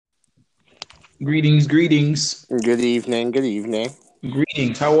Greetings, greetings, Good evening. Good evening.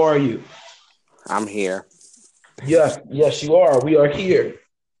 greetings. How are you? I'm here. Yes, yes, you are. We are here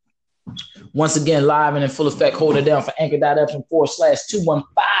once again, live and in full effect. Hold it down for anchor.fm/215.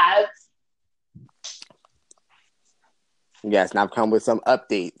 Yes, and I've come with some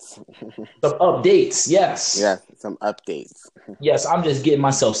updates. Some updates. Yes, Yes, some updates. yes. I'm just getting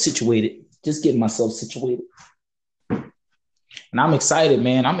myself situated. Just getting myself situated, and I'm excited,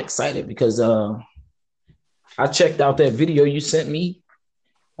 man. I'm excited because I checked out that video you sent me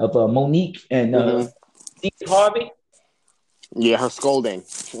of Monique and hmm Steve Harvey. Yeah, her scolding.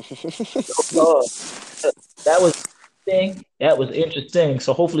 Uh, that was interesting. That was interesting.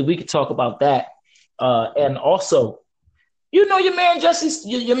 So hopefully we can talk about that. And also, your man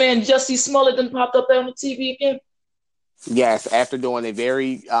Jesse Smollett then popped up there on the TV again. Yes, after doing a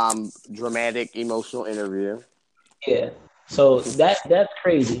very dramatic, emotional interview. Yeah. So that's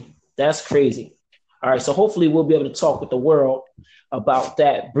crazy. That's crazy. All right. So hopefully we'll be able to talk with the world about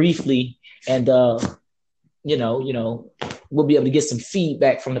that briefly, and we'll be able to get some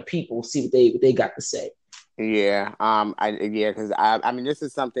feedback from the people, see what they got to say. Because I mean, this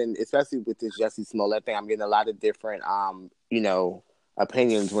is something, especially with this Jesse Smollett thing. I'm getting a lot of different,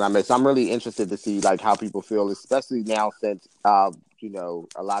 opinions when I'm. So I'm really interested to see like how people feel, especially now since, a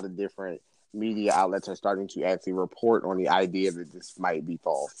lot of different media outlets are starting to actually report on the idea that this might be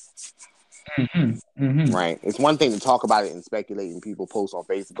false. Mm-hmm. Mm-hmm. Right. It's one thing to talk about it and speculate and people post on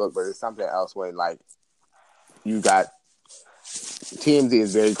Facebook, but it's something else when like you got TMZ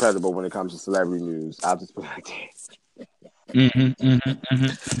is very credible when it comes to celebrity news. I'll just put it like that. Mm-hmm. Mm-hmm.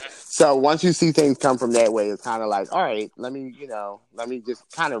 Mm-hmm. So once you see things come from that way, it's kind of like, all right, let me just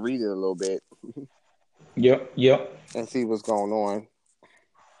kind of read it a little bit Yep. Yep. and see what's going on.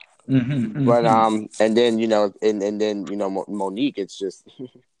 Mm-hmm. But Mm-hmm. and then and then Monique, it's just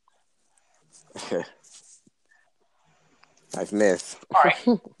I've missed. All right.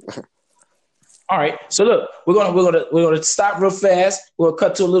 All right. So look, we're gonna stop real fast. We'll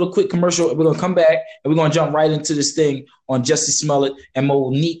cut to a little quick commercial. We're gonna come back and we're gonna jump right into this thing on Jesse Smollett and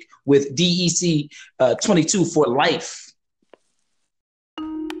Monique with DEC 22 for life.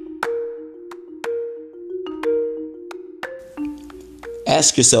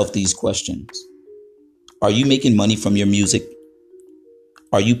 Ask yourself these questions. Are you making money from your music?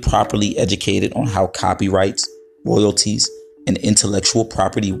 Are you properly educated on how copyrights, royalties, and intellectual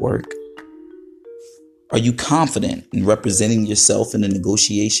property work? Are you confident in representing yourself in a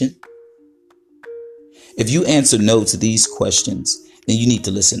negotiation? If you answer no to these questions, then you need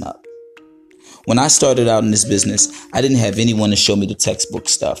to listen up. When I started out in this business, I didn't have anyone to show me the textbook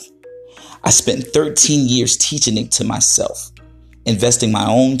stuff. I spent 13 years teaching it to myself, investing my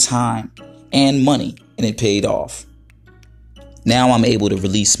own time and money, and it paid off. Now I'm able to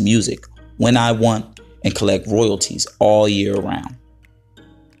release music when I want and collect royalties all year round.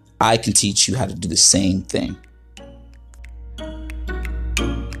 I can teach you how to do the same thing.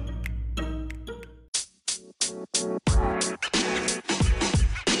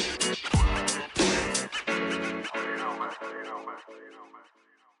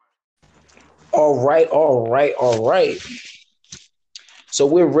 All right, all right, all right. So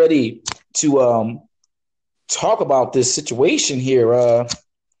we're ready to talk about this situation here.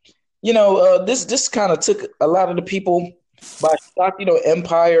 This kind of took a lot of the people by shock.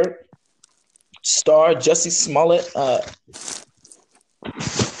 Empire star Jesse Smollett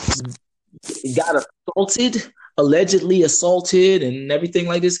got assaulted, allegedly assaulted, and everything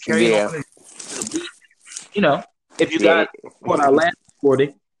like this carrying Yeah, on. You know, if you yeah, got on our last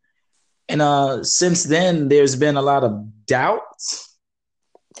recording, and since then there's been a lot of doubt.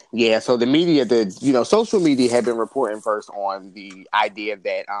 yeah. So the media, social media had been reporting first on the idea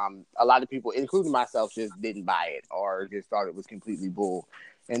that a lot of people, including myself, just didn't buy it or just thought it was completely bull.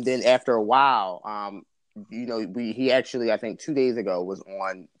 And then after a while, he actually, I think 2 days ago, was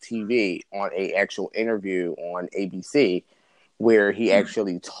on TV on a actual interview on ABC where he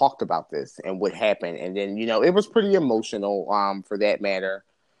actually talked about this and what happened. And then, it was pretty emotional, for that matter.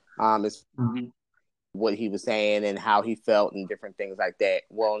 It's Mhm. what he was saying and how he felt and different things like that.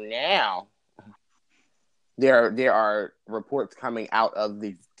 Well, now there are reports coming out of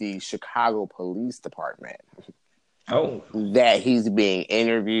the Chicago Police Department Oh, that he's being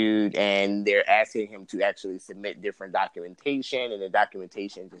interviewed and they're asking him to actually submit different documentation, and the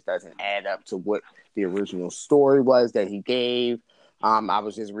documentation just doesn't add up to what the original story was that he gave. I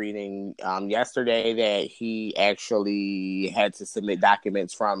was just reading yesterday that he actually had to submit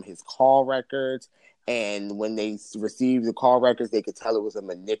documents from his call records, and when they received the call records, they could tell it was a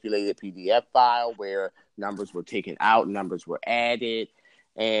manipulated PDF file where numbers were taken out, numbers were added,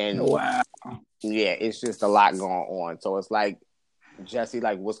 and wow. Yeah, it's just a lot going on. So it's like, Jesse,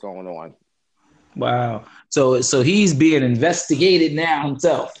 like, what's going on? Wow. So he's being investigated now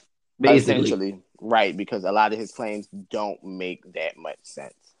himself, basically. Essentially, right, because a lot of his claims don't make that much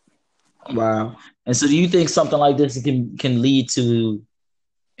sense. Wow. And so do you think something like this can lead to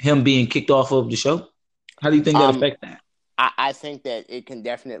him being kicked off of the show? How do you think that affect that? I think that it can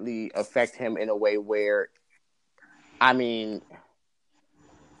definitely affect him in a way where, I mean,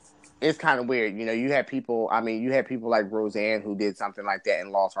 it's kind of weird. You know, you had people like Roseanne who did something like that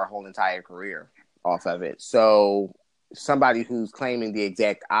and lost her whole entire career off of it. So somebody who's claiming the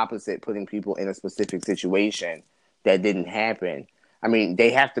exact opposite, putting people in a specific situation that didn't happen. I mean, they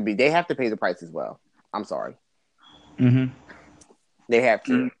have to pay the price as well. I'm sorry. Mm-hmm. They have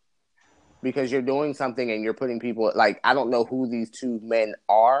to. Because you're doing something and you're putting people, like, I don't know who these two men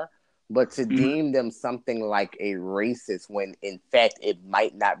are, but to deem them something like a racist when in fact it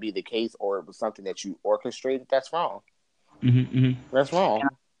might not be the case, or it was something that you orchestrated, that's wrong. That's wrong.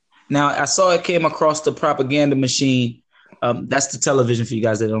 Now, I saw it came across the propaganda machine. That's the television for you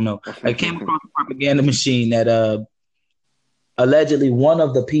guys that don't know. I came across the propaganda machine that allegedly one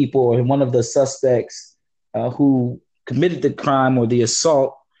of the people or one of the suspects who committed the crime or the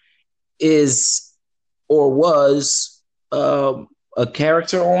assault is or was a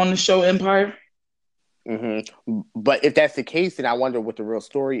character on the show Empire. Mm-hmm. But if that's the case, then I wonder what the real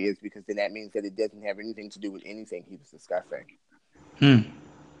story is, because then that means that it doesn't have anything to do with anything he was discussing.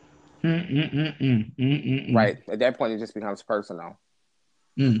 Right. At that point, it just becomes personal.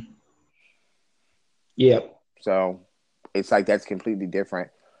 Yeah. So it's like that's completely different.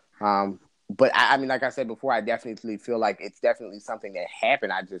 But I mean, like I said before, I definitely feel like it's definitely something that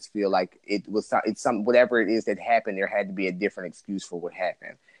happened. I just feel like it's whatever it is that happened, there had to be a different excuse for what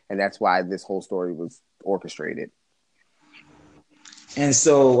happened. And that's why this whole story was orchestrated. And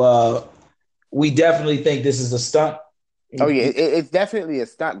so we definitely think this is a stunt. Oh yeah, it's definitely a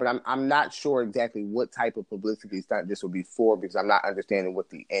stunt, but I'm not sure exactly what type of publicity stunt this will be for, because I'm not understanding what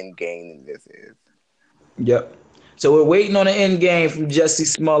the end game in this is. Yep. So we're waiting on the end game from Jussie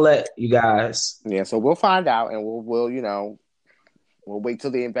Smollett, you guys. Yeah, so we'll find out, and we'll wait till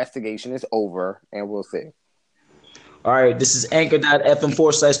the investigation is over, and we'll see. All right, this is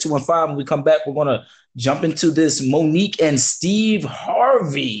Anchor.fm/215. When we come back, we're going to jump into this Monique and Steve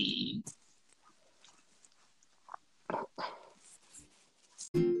Harvey.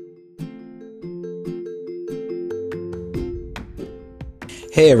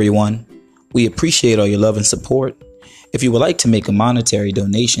 Hey everyone, we appreciate all your love and support. If you would like to make a monetary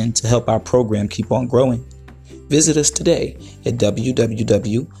donation to help our program keep on growing, visit us today at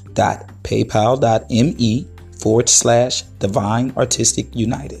www.paypal.me/Divine Artistic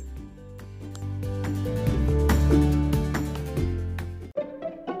United.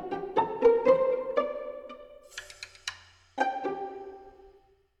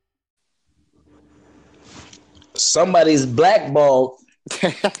 Somebody's blackballed.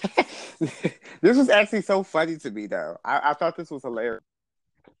 This was actually so funny to me, though. I thought this was hilarious.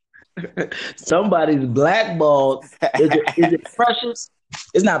 Somebody's blackballed. Is it Precious?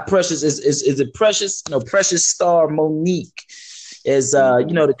 It's not Precious. Is it Precious? No, Precious Star Monique is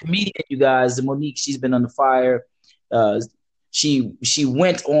the comedian. You guys, the Monique. She's been on the fire. She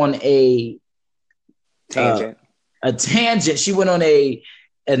went on a tangent. She went on a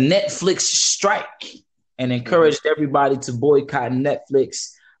Netflix strike and encouraged everybody to boycott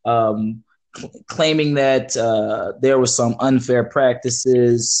Netflix, claiming that there were some unfair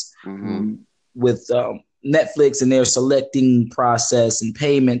practices with Netflix and their selecting process and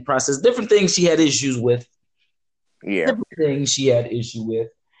payment process, different things she had issues with. Yeah.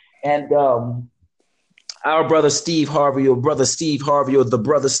 And our brother Steve Harvey, or brother Steve Harvey, or the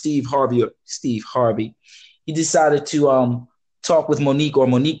brother Steve Harvey, or Steve Harvey, he decided to talk with Monique, or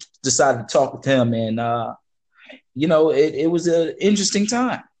Monique decided to talk with him. And, it was an interesting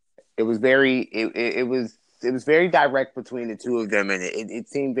time. It was very direct between the two of them, and it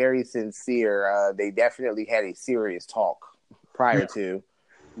seemed very sincere. They definitely had a serious talk prior to,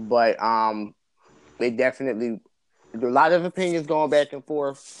 but they definitely, a lot of opinions going back and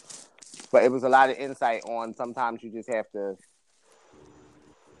forth, but it was a lot of insight on sometimes you just have to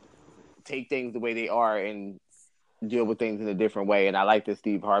take things the way they are and deal with things in a different way. And I like that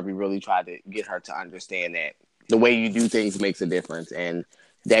Steve Harvey really tried to get her to understand that the way you do things makes a difference, and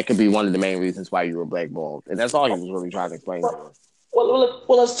that could be one of the main reasons why you were blackballed. And that's all he was really trying to explain to her. Well,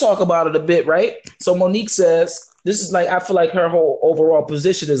 let's talk about it a bit, right? So Monique says, this is like, I feel like her whole overall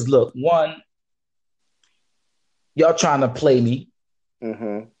position is, look, one, y'all trying to play me.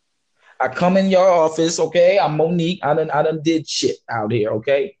 Mm-hmm. I come in your office, okay? I'm Monique. I done did shit out here,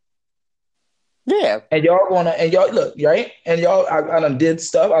 okay? Yeah. And y'all gonna and y'all look right, and y'all I done did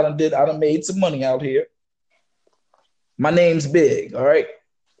stuff. I done made some money out here. My name's big, all right.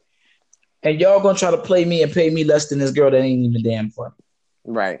 And y'all gonna try to play me and pay me less than this girl that ain't even damn funny.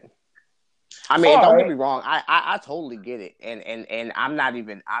 Right. I mean, All don't get right. me wrong. I totally get it, and I'm not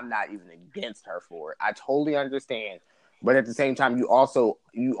even against her for it. I totally understand, but at the same time, you also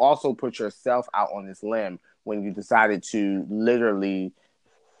put yourself out on this limb when you decided to literally.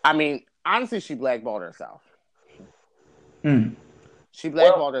 I mean, honestly, she blackballed herself. Hmm. She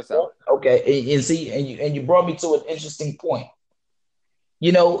blackballed herself. Okay, and see, and you brought me to an interesting point.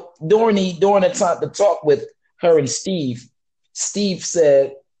 You know, during the talk with her and Steve, Steve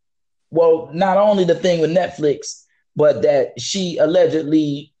said, well, not only the thing with Netflix, but that she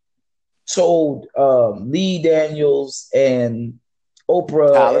allegedly told Lee Daniels and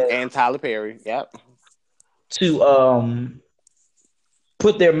Oprah Tyler Perry. Yep. to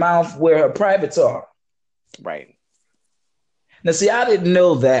put their mouth where her privates are. Right. Now, see, I didn't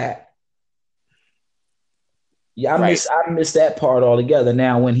know that. Yeah, I missed that part altogether.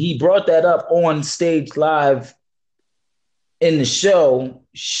 Now, when he brought that up on stage live in the show,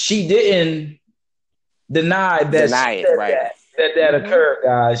 she didn't deny that she said right. that occurred,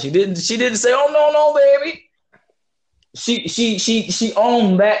 guys. She didn't say, "Oh no, baby." She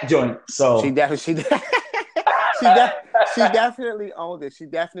owned that joint. So she definitely owned it. She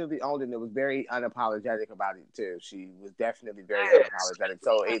definitely owned it and it was very unapologetic about it too. She was definitely very unapologetic.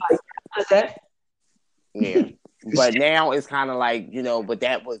 So it's yeah. But now it's kind of like, you know, but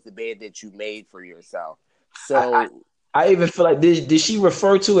that was the bed that you made for yourself. So I even feel like did she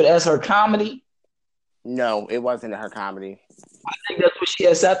refer to it as her comedy? No, it wasn't her comedy. I think that's what she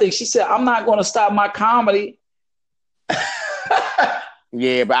had said. I think she said, "I'm not going to stop my comedy."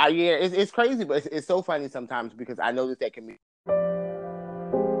 Yeah, but it's crazy, but it's so funny sometimes because I notice that can be.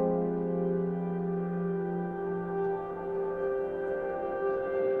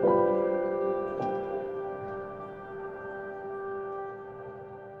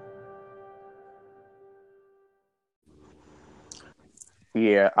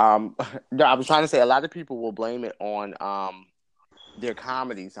 Yeah, no, I was trying to say a lot of people will blame it on their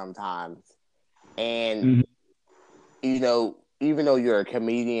comedy sometimes, and you know, even though you're a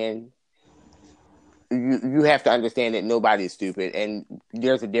comedian, you have to understand that nobody's stupid, and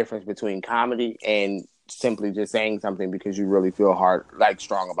there's a difference between comedy and simply just saying something because you really feel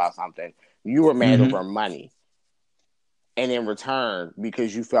strong about something. You were mad over money, and in return,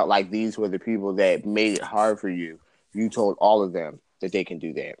 because you felt like these were the people that made it hard for you, you told all of them that they can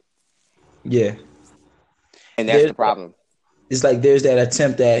do that. Yeah. And that's the problem. It's like there's that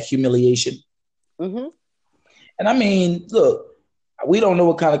attempt at humiliation. Mm-hmm. And I mean, look, we don't know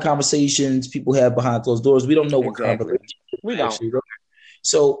what kind of conversations people have behind closed doors. We don't know what kind of we don't.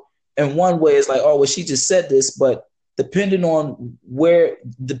 So in one way, it's like, oh, well, she just said this, but depending on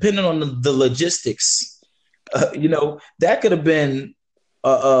the logistics, you know, that could have been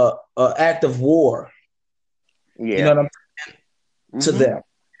a act of war. Yeah. You know what I'm saying? To them.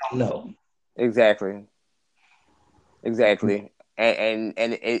 I don't know. Exactly. And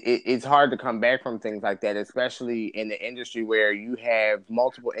it's hard to come back from things like that, especially in the industry where you have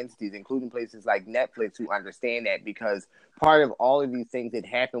multiple entities, including places like Netflix, who understand that, because part of all of these things that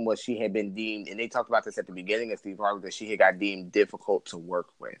happened was she had been deemed, and they talked about this at the beginning of Steve Harvey, that she had got deemed difficult to work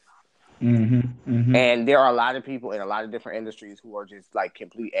with. And there are a lot of people in a lot of different industries who are just like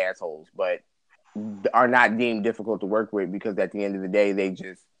complete assholes, but are not deemed difficult to work with because at the end of the day, they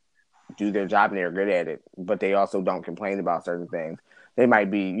just do their job and they're good at it, but they also don't complain about certain things. They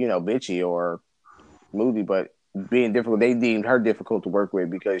might be, you know, bitchy or moody, but being difficult, they deemed her difficult to work with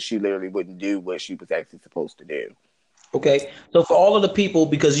because she literally wouldn't do what she was actually supposed to do. Okay, so for all of the people,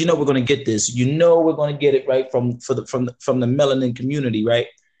 because you know we're going to get this, you know we're going to get it right from the melanin community, right?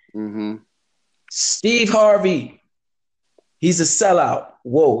 Steve Harvey, he's a sellout.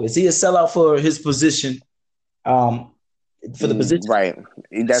 Whoa, is he a sellout for his position? For the position, right?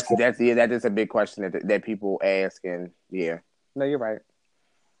 That is a big question that people ask, and yeah, no, you're right.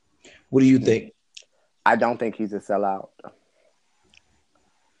 What do you think? I don't think he's a sellout.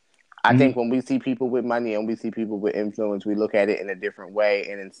 I think when we see people with money and we see people with influence, we look at it in a different way,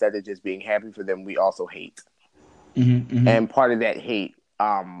 and instead of just being happy for them, we also hate. And part of that hate,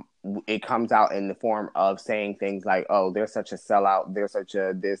 it comes out in the form of saying things like, "Oh, they're such a sellout. They're such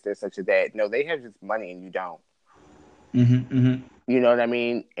a this. They're such a that." No, they have just money, and you don't. You know what I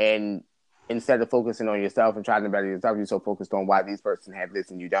mean? And instead of focusing on yourself and trying to better yourself, you're so focused on why these person have this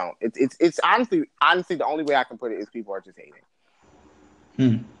and you don't. It's honestly the only way I can put it is people are just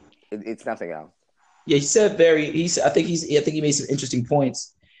hating. It's nothing else. Yeah, he said I think he made some interesting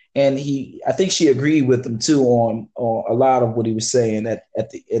points. and I think she agreed with him too on a lot of what he was saying at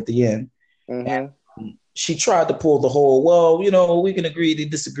the end. Mm-hmm. And she tried to pull the whole, well, we can agree to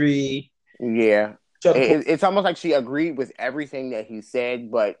disagree. Yeah. It's almost like she agreed with everything that he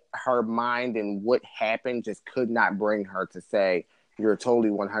said, but her mind and what happened just could not bring her to say, you're totally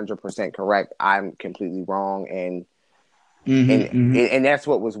 100% correct. I'm completely wrong. And and that's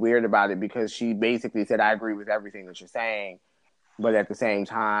what was weird about it, because she basically said, I agree with everything that you're saying. But at the same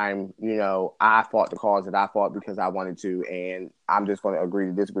time, I fought the cause that I fought because I wanted to, and I'm just going to agree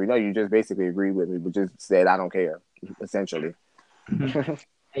to disagree. No, you just basically agreed with me, but just said, I don't care, essentially.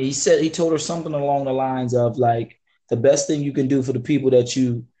 He told her something along the lines of, like, the best thing you can do for the people that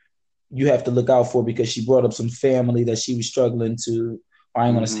you have to look out for, because she brought up some family that she was struggling to, or I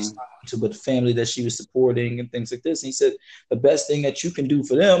ain't going to say struggling to, but family that she was supporting and things like this. And he said, the best thing that you can do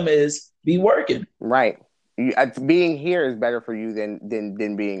for them is be working. Right. Being here is better for you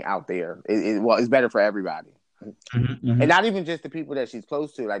than being out there. It's better for everybody. And not even just the people that she's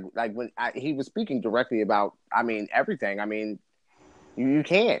close to. Like when he was speaking directly about, everything. You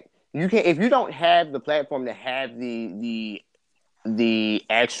can't if you don't have the platform to have the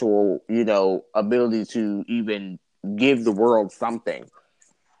actual, ability to even give the world something,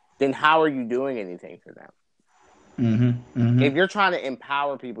 then how are you doing anything for them? If you're trying to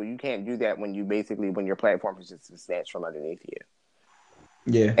empower people, you can't do that when your platform is just snatched from underneath you.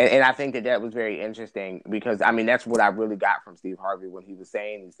 Yeah. And I think that was very interesting, because that's what I really got from Steve Harvey when he was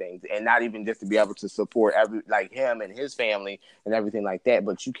saying these things, and not even just to be able to support him and his family and everything like that,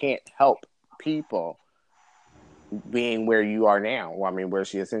 but you can't help people being where you are now. Well, where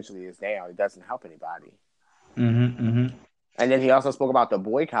she essentially is now, it doesn't help anybody. And then he also spoke about the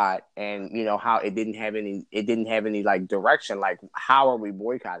boycott, and how it didn't have any like direction. Like, how are we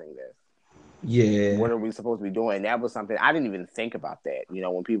boycotting this? Yeah. What are we supposed to be doing? And that was something I didn't even think about. That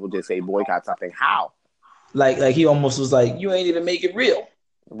when people just say boycott something, how? Like he almost was like, you ain't even make it real.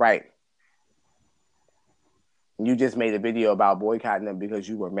 Right. You just made a video about boycotting them because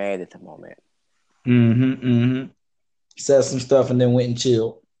you were mad at the moment. Said some stuff and then went and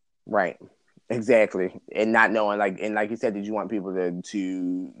chilled. Right. Exactly. And not knowing, like you said, did you want people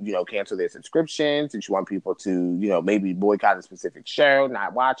to cancel their subscriptions? Did you want people to, maybe boycott a specific show,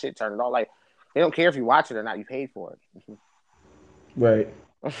 not watch it, turn it on? Like, they don't care if you watch it or not, you paid for it. Right.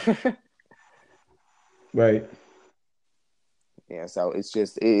 Right. Yeah, so it's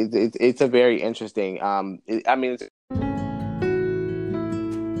just it's a very interesting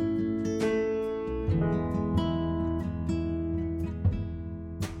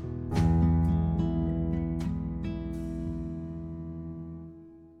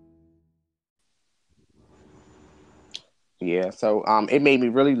yeah, so it made me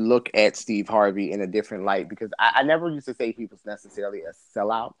really look at Steve Harvey in a different light, because I never used to say he was necessarily a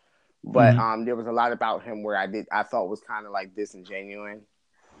sellout, but there was a lot about him where I thought was kind of like disingenuous.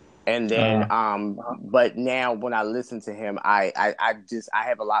 And then but now when I listen to him, I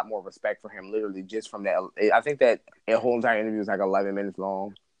have a lot more respect for him, literally just from that. I think that whole entire interview was like 11 minutes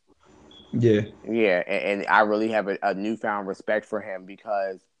long. Yeah. Yeah, and I really have a newfound respect for him,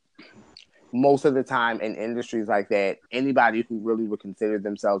 because most of the time in industries like that, anybody who really would consider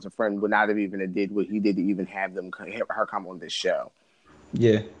themselves a friend would not have even did what he did to even have her come on this show.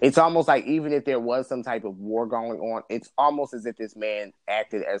 Yeah. It's almost like, even if there was some type of war going on, it's almost as if this man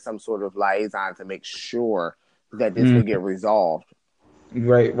acted as some sort of liaison to make sure that this would get resolved.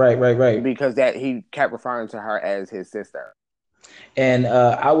 Right. Because that he kept referring to her as his sister. And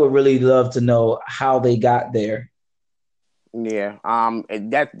I would really love to know how they got there. Yeah.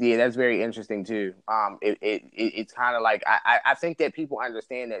 That's very interesting too. It's kind of like, I think that people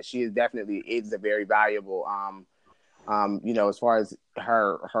understand that she is a very valuable, as far as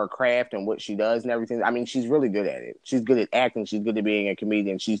her craft and what she does and everything. She's really good at it. She's good at acting. She's good at being a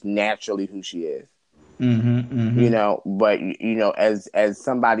comedian. She's naturally who she is. But as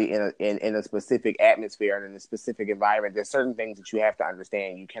somebody in a specific atmosphere and in a specific environment, there's certain things that you have to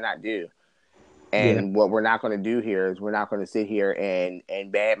understand you cannot do. And what we're not going to do here is we're not going to sit here and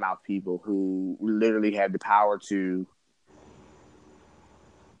badmouth people who literally have the power to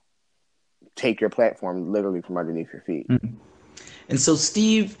take your platform literally from underneath your feet. And so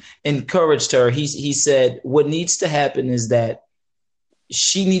Steve encouraged her. He said, what needs to happen is that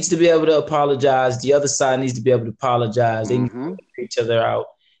she needs to be able to apologize. The other side needs to be able to apologize. They need to help each other out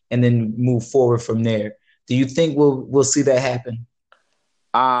and then move forward from there. Do you think we'll see that happen?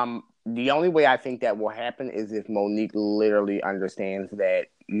 The only way I think that will happen is if Monique literally understands that,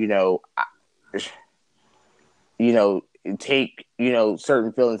 take,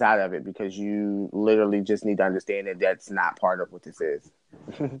 certain feelings out of it, because you literally just need to understand that that's not part of what this is.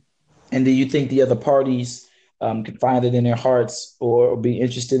 And do you think the other parties can find it in their hearts or be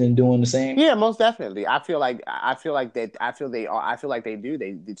interested in doing the same? Yeah, most definitely. I feel like that. I feel they are. I feel like they do.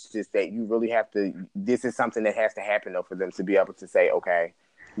 It's just that you really have to. This is something that has to happen though for them to be able to say, okay,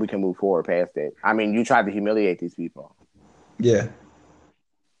 we can move forward past it. I mean, you tried to humiliate these people. Yeah.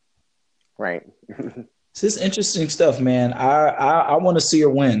 Right. This is interesting stuff, man. I want to see her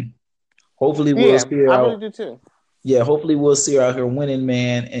win. Hopefully we'll Yeah, see her I out. really do too. Yeah, hopefully we'll see her out here winning,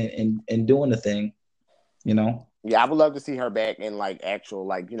 man, and doing the thing. You know. Yeah, I would love to see her back in like actual,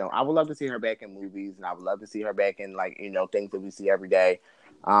 like, I would love to see her back in movies, and I would love to see her back in like, things that we see every day.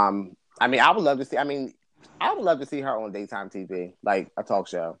 I mean, I would love to see her on daytime TV, like a talk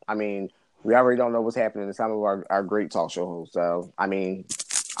show. I mean, we already don't know what's happening to some of our great talk show hosts. So, I mean,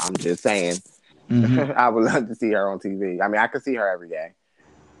 I'm just saying, I would love to see her on TV. I mean, I could see her every day.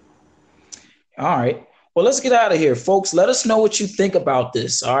 All right. Well, let's get out of here, folks. Let us know what you think about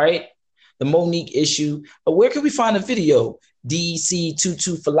this. All right. The Monique issue. Where can we find the video?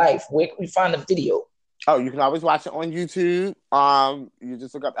 DC22 for life. Where can we find the video? Oh, you can always watch it on YouTube. You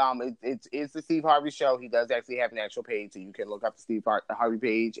just look up. It's the Steve Harvey Show. He does actually have an actual page, so you can look up the Steve Harvey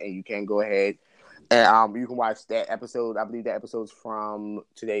page, and you can go ahead and you can watch that episode. I believe that episode's from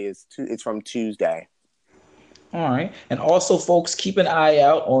today. It's from Tuesday. All right. And also, folks, keep an eye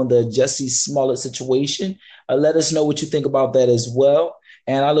out on the Jussie Smollett situation. Let us know what you think about that as well.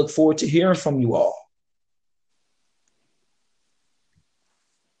 And I look forward to hearing from you all.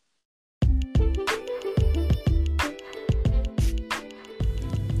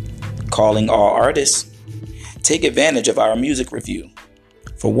 Calling all artists. Take advantage of our music review.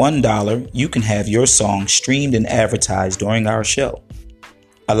 For $1, you can have your song streamed and advertised during our show.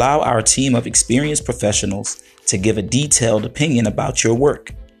 Allow our team of experienced professionals to give a detailed opinion about your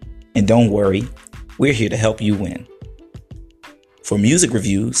work. And don't worry, we're here to help you win. For music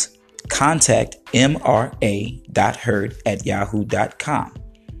reviews, contact mra.heard@yahoo.com.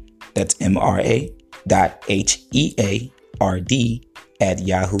 That's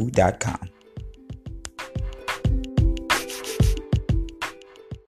mra.heard@yahoo.com.